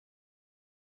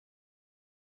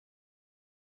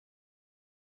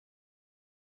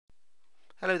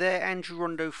Hello there, Andrew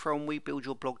Rondo from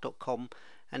WeBuildYourBlog.com,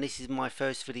 and this is my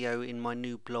first video in my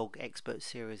new blog expert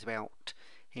series about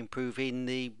improving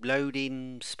the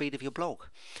loading speed of your blog.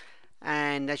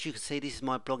 And as you can see, this is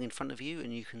my blog in front of you,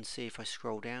 and you can see if I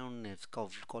scroll down, it's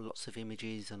got lots of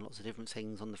images and lots of different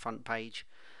things on the front page,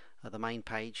 the main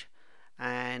page.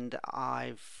 And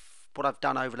what I've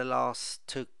done over the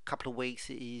last couple of weeks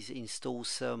is install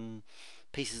some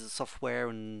pieces of software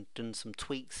and done some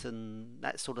tweaks and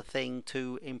that sort of thing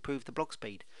to improve the blog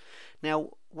speed. Now,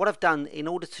 what I've done in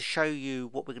order to show you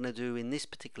what we're going to do in this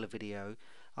particular video,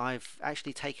 I've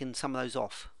actually taken some of those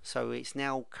off, so it's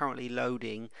now currently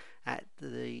loading at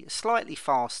the slightly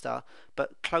faster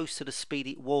but close to the speed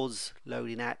it was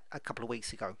loading at a couple of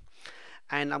weeks ago.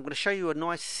 And I'm going to show you a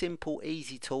nice, simple,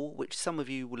 easy tool which some of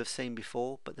you will have seen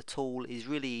before, but the tool is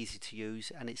really easy to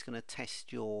use and it's going to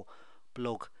test your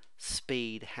blog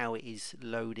speed, how it is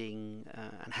loading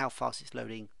and how fast it's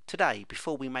loading today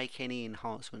before we make any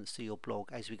enhancements to your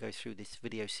blog as we go through this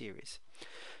video series.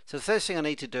 So the first thing I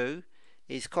need to do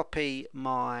is copy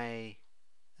my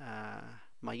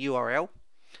my URL,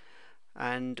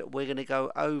 and we're going to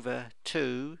go over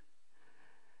to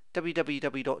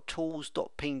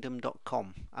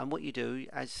www.tools.pingdom.com, and what you do,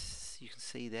 as you can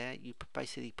see there, you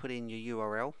basically put in your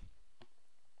URL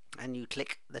and you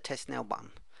click the test now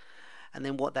button, and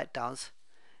then what that does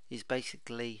is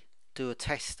basically do a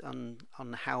test on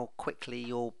how quickly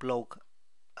your blog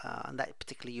and that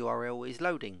particular URL is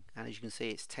loading. And as you can see,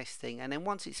 it's testing, and then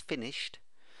once it's finished,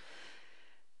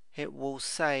 it will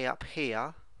say up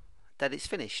here that it's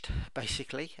finished.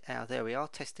 Basically, there we are,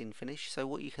 testing finished. So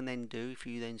what you can then do, if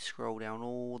you then scroll down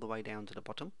all the way down to the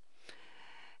bottom,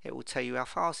 it will tell you how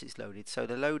fast it's loaded. So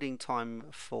the loading time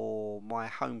for my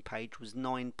home page was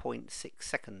 9.6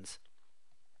 seconds,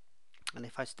 and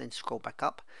if I then scroll back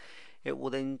up, it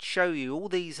will then show you all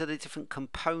these are the different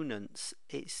components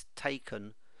it's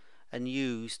taken and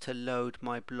used to load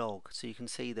my blog. So you can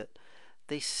see that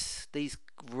these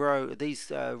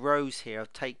rows here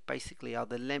basically are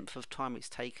the length of time it's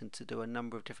taken to do a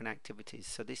number of different activities.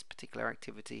 So this particular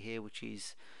activity here, which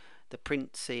is the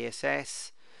print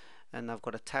CSS, and I've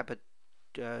got a tab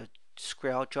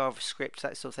JavaScript,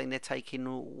 that sort of thing, they're taking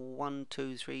 1,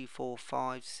 2, 3, 4,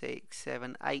 5, 6,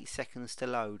 7, 8 seconds to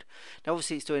load. Now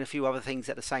obviously it's doing a few other things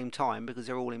at the same time because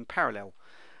they're all in parallel,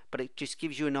 but it just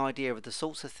gives you an idea of the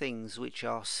sorts of things which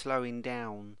are slowing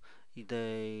down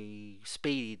the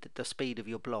speed of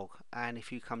your blog. And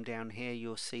if you come down here,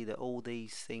 you'll see that all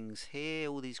these things here,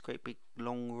 all these great big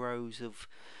long rows of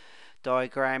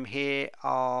diagram here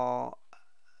are,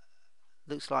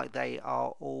 looks like they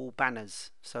are all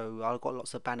banners. So I've got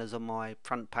lots of banners on my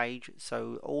front page,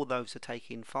 so all those are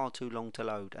taking far too long to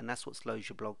load, and that's what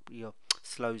slows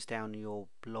down your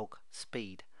blog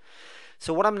speed.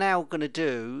 So what I'm now going to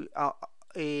do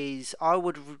is I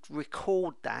would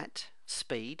record that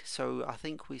speed. So I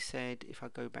think we said, if I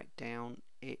go back down,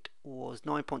 it was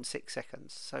 9.6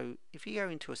 seconds. So if you go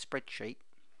into a spreadsheet,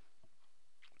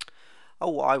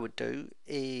 what I would do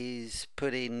is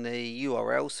put in the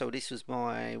URL. So this was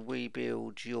my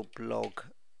Rebuild Your Blog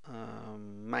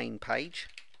main page,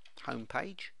 home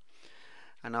page,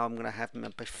 and I'm going to have my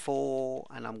before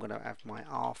and I'm going to have my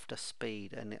after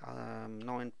speed, and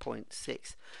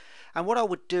 9.6. And what I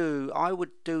would do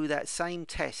that same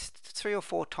test 3 or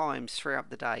 4 times throughout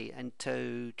the day, and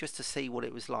just to see what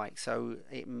it was like. So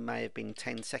it may have been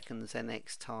 10 seconds the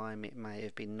next time, it may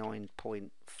have been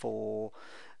 9.4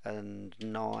 and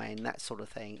 9, that sort of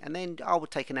thing. And then I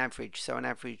would take an average, so an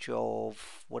average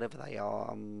of whatever they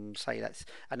are, say that's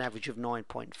an average of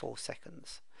 9.4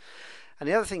 seconds. And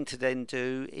the other thing to then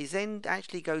do is then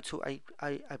actually go to a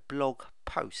blog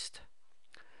post.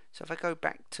 So if I go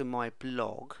back to my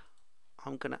blog,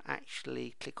 I'm going to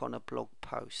actually click on a blog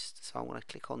post. So I'm going to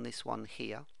click on this one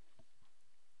here,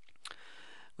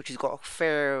 which has got a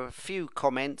fair few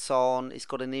comments on. It's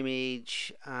got an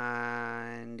image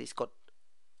and it's got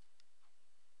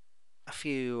a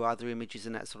few other images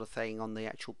and that sort of thing on the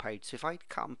actual page. So if I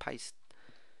cut and paste,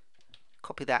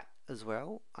 copy that as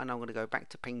well, and I'm going to go back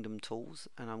to Pingdom Tools,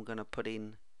 and I'm going to put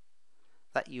in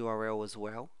that URL as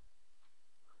well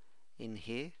in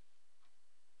here.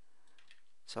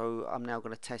 So I'm now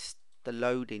going to test the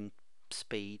loading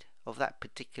speed of that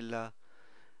particular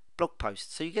blog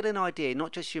post. So you get an idea,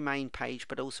 not just your main page,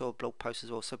 but also a blog post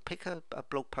as well. So pick a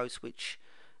blog post which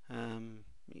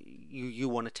you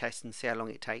want to test and see how long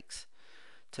it takes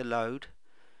to load.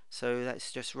 So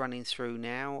that's just running through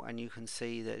now, and you can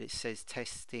see that it says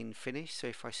testing finished. So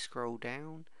if I scroll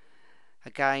down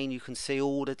again, you can see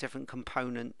all the different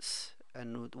components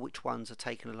and which ones are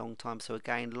taking a long time. So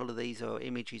again, a lot of these are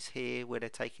images here where they're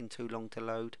taking too long to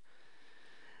load.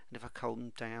 and if I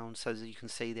calm down, so as you can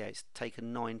see there, it's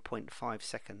taken 9.5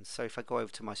 seconds. So if I go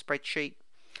over to my spreadsheet,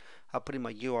 I'll put in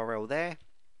my URL there,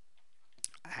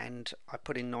 and I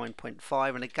put in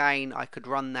 9.5, and again I could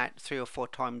run that 3 or 4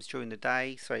 times during the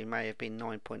day, so it may have been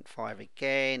 9.5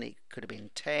 again, it could have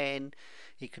been 10,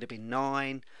 it could have been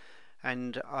 9,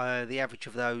 and the average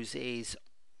of those is,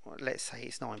 let's say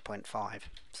it's 9.5.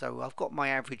 So I've got my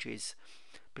averages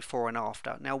before and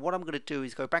after. Now what I'm going to do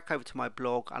is go back over to my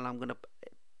blog, and I'm going to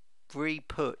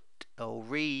re-put or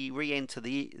re-enter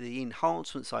the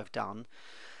enhancements I've done,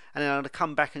 and then I'm going to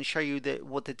come back and show you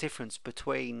what the difference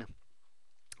between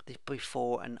the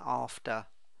before and after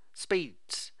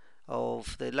speeds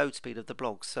of the load speed of the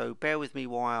blog. So bear with me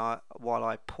while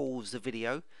I pause the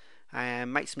video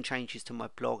and make some changes to my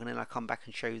blog, and then I'll come back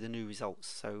and show you the new results.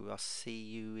 So I'll see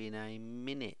you in a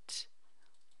minute.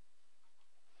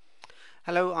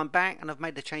 Hello, I'm back, and I've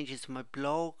made the changes to my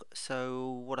blog.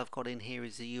 So what I've got in here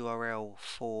is the URL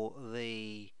for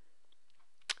the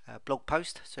blog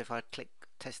post. So if I click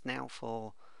test now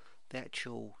for the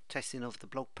actual testing of the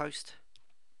blog post,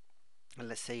 and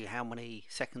let's see how many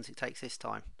seconds it takes this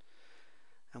time,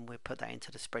 and we'll put that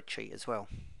into the spreadsheet as well.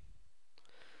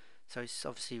 So it's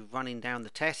obviously running down the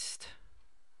test,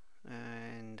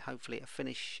 and hopefully it'll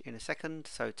finish in a second.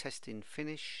 So testing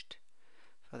finished.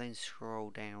 If I then scroll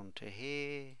down to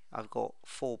here, I've got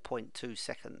 4.2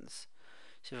 seconds.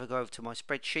 So if I go over to my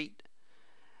spreadsheet,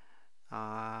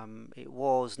 it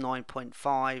was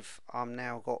 9.5, I'm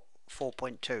now got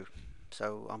 4.2,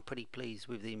 so I'm pretty pleased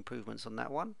with the improvements on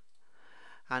that one.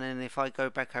 And then if I go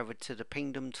back over to the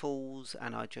Pingdom tools,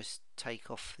 and I just take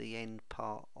off the end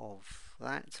part of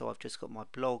that, so I've just got my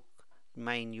blog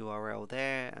main URL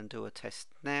there, and do a test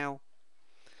now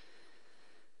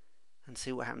and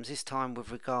see what happens this time with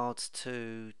regards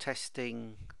to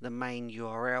testing the main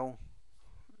URL.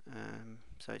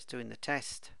 So it's doing the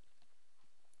test.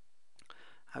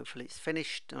 Hopefully it's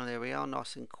finished. Oh, there we are,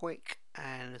 nice and quick,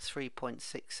 and 3.6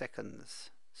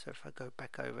 seconds. So if I go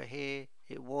back over here,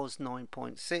 it was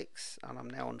 9.6, and I'm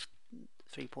now on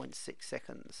 3.6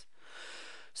 seconds.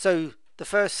 So the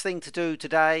first thing to do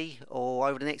today, or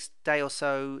over the next day or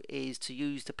so, is to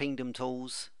use the Pingdom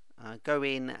tools. Go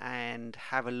in and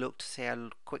have a look to see how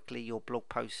quickly your blog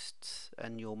posts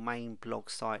and your main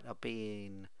blog site are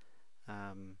being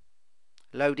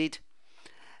loaded,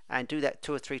 and do that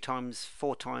 2 or 3 times,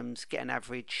 4 times, get an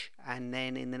average, and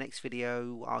then in the next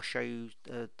video I'll show you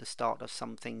the start of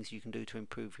some things you can do to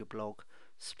improve your blog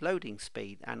loading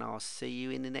speed, and I'll see you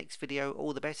in the next video.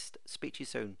 All the best, speak to you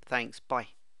soon, thanks, bye.